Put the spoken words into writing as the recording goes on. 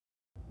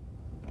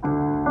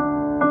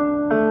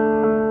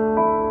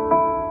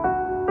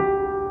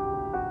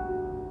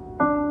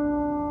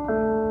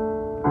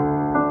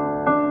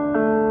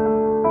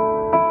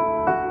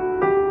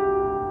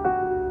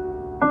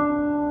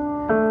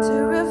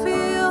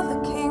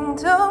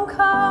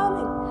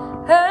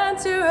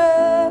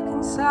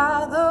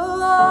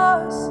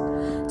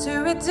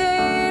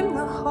redeem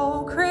the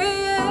whole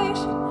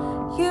creation.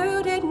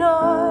 You did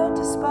not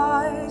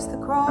despise the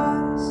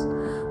cross,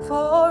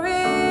 for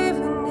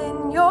even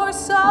in your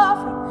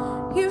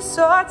suffering, you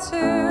saw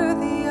to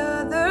the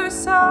other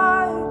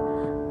side.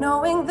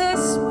 Knowing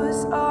this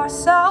was our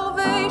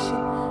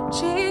salvation,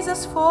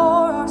 Jesus, for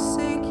our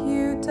sake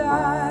you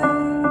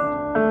died.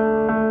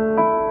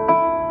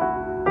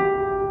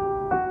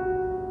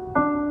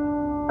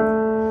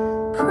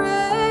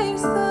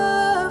 Praise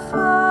the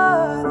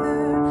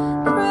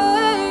Father,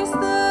 praise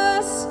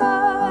the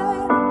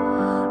Son,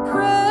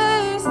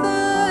 praise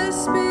the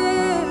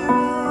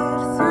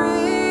Spirit,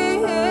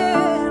 three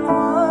in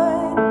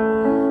one.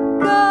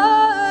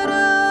 God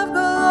of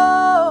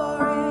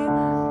glory,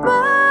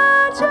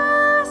 majesty,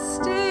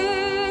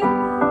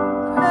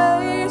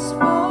 praise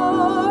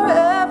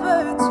forever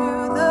to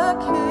the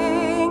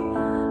King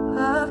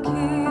of Kings.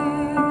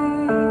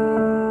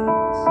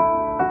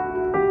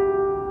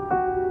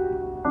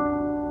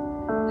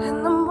 In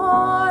the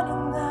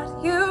morning that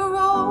you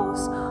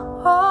rose,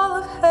 all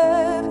of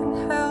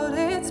heaven held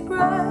its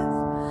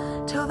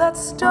breath, till that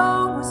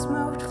stone was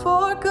moved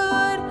for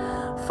good,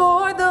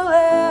 for the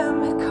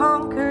Lamb had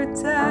conquered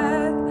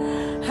death.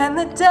 And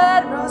the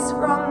dead rose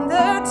from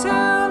their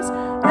tombs,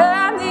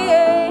 and the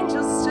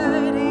angels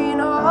stood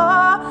in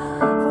awe,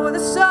 for the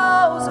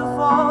souls of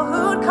all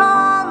who'd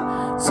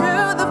come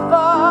to the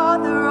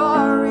Father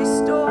are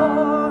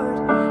restored.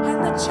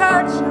 And the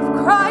church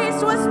of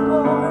Christ was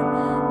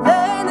born.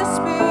 Then the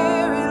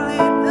Spirit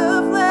lit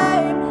the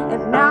flame,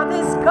 and now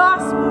this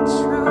gospel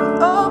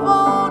truth of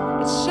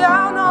old, it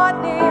shall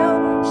not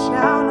kneel,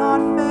 shall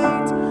not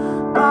faint.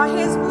 By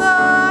his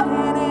blood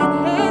and in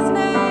his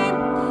name,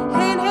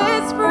 in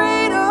his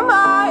freedom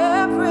I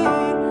am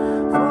free,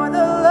 for the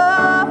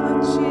love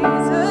of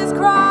Jesus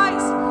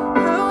Christ,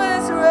 who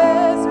has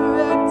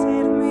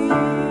resurrected me.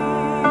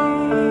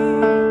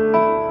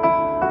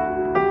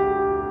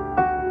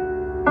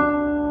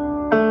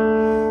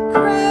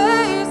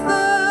 Praise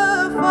the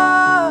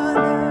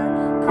Father,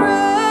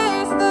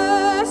 praise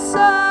the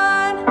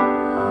Son,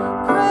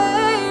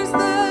 praise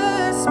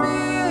the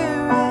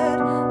Spirit,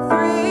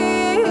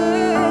 three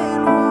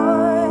in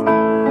one.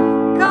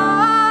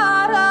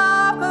 God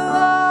of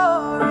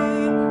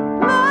glory,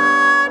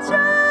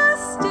 majesty,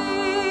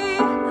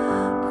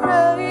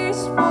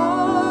 praise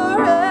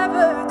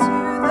forever to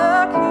the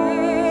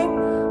King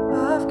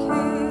of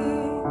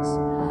Kings.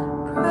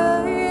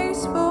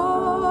 Praise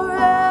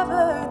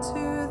forever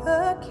to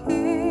the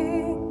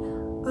King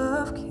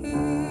of Kings.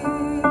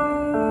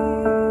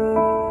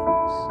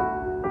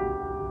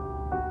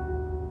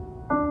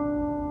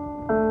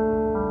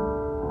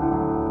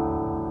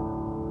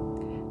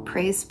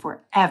 Praise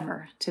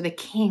forever to the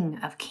King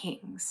of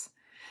Kings.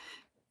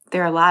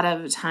 There are a lot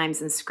of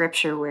times in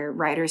Scripture where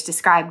writers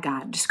describe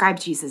God, describe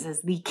Jesus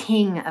as the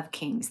King of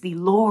Kings, the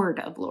Lord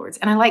of Lords.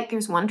 And I like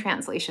there's one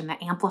translation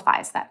that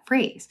amplifies that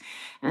phrase.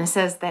 And it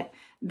says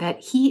that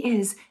he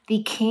is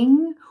the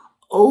King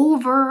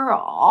over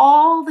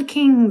all the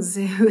kings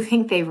who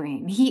think they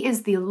reign. He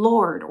is the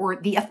Lord, or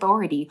the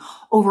authority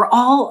over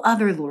all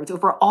other lords,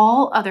 over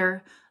all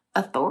other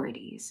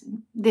authorities.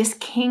 This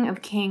King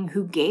of Kings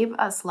who gave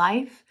us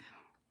life,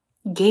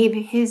 gave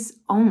his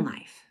own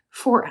life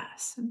for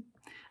us.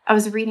 I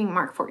was reading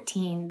Mark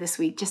 14 this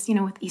week, just,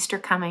 with Easter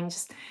coming,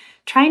 just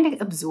trying to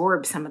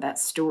absorb some of that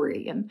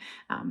story.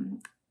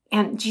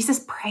 And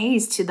Jesus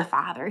prays to the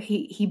Father.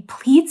 He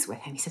pleads with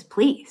him. He says,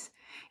 please,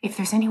 if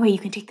there's any way you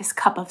can take this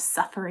cup of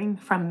suffering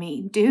from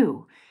me,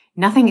 do.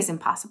 Nothing is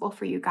impossible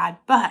for you, God.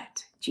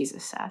 But,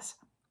 Jesus says,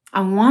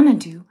 I want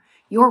to do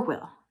your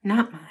will,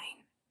 not mine.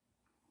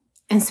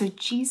 And so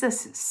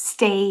Jesus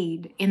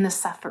stayed in the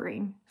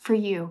suffering for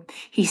you.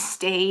 He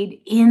stayed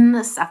in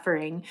the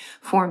suffering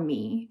for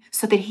me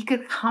so that he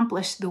could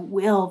accomplish the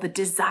will, the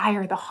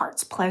desire, the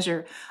heart's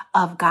pleasure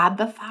of God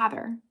the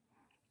Father.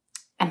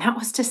 And that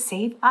was to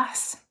save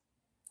us.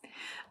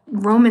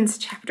 Romans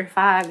chapter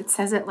 5, it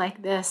says it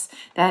like this,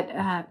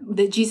 that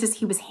Jesus,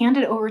 he was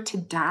handed over to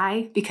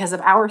die because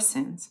of our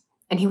sins,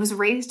 and he was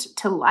raised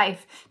to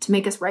life to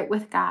make us right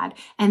with God.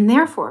 And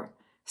therefore,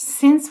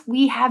 since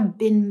we have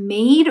been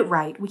made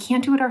right, we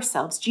can't do it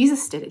ourselves.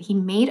 Jesus did it. He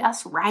made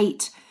us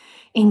right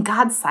in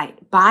God's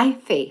sight by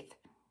faith.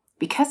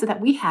 Because of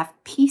that, we have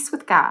peace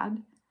with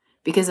God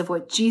because of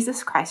what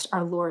Jesus Christ,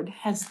 our Lord,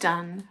 has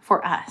done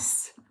for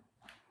us.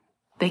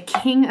 The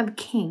King of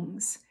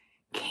Kings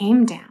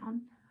came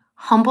down,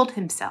 humbled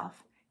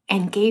himself,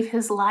 and gave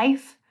his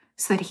life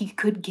so that he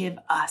could give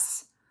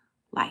us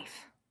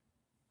life.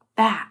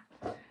 That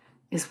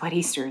is what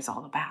Easter is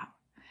all about.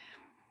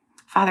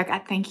 Father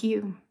God, thank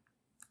you.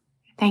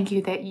 Thank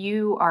you that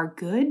you are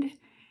good,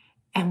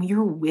 and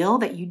your will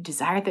that you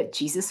desire that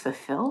Jesus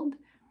fulfilled,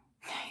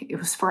 it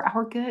was for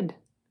our good.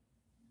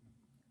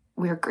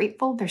 We are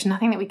grateful. There's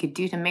nothing that we could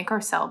do to make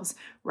ourselves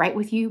right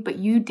with you, but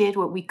you did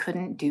what we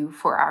couldn't do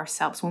for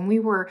ourselves. When we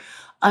were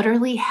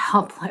utterly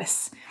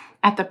helpless,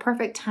 at the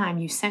perfect time,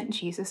 you sent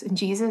Jesus, and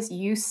Jesus,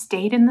 you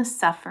stayed in the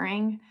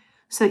suffering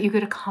so that you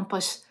could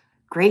accomplish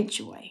great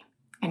joy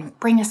and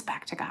bring us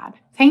back to God.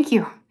 Thank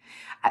you.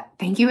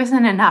 Thank you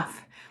isn't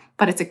enough,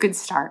 but it's a good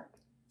start.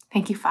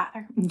 Thank you,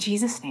 Father. In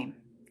Jesus' name,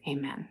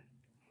 amen.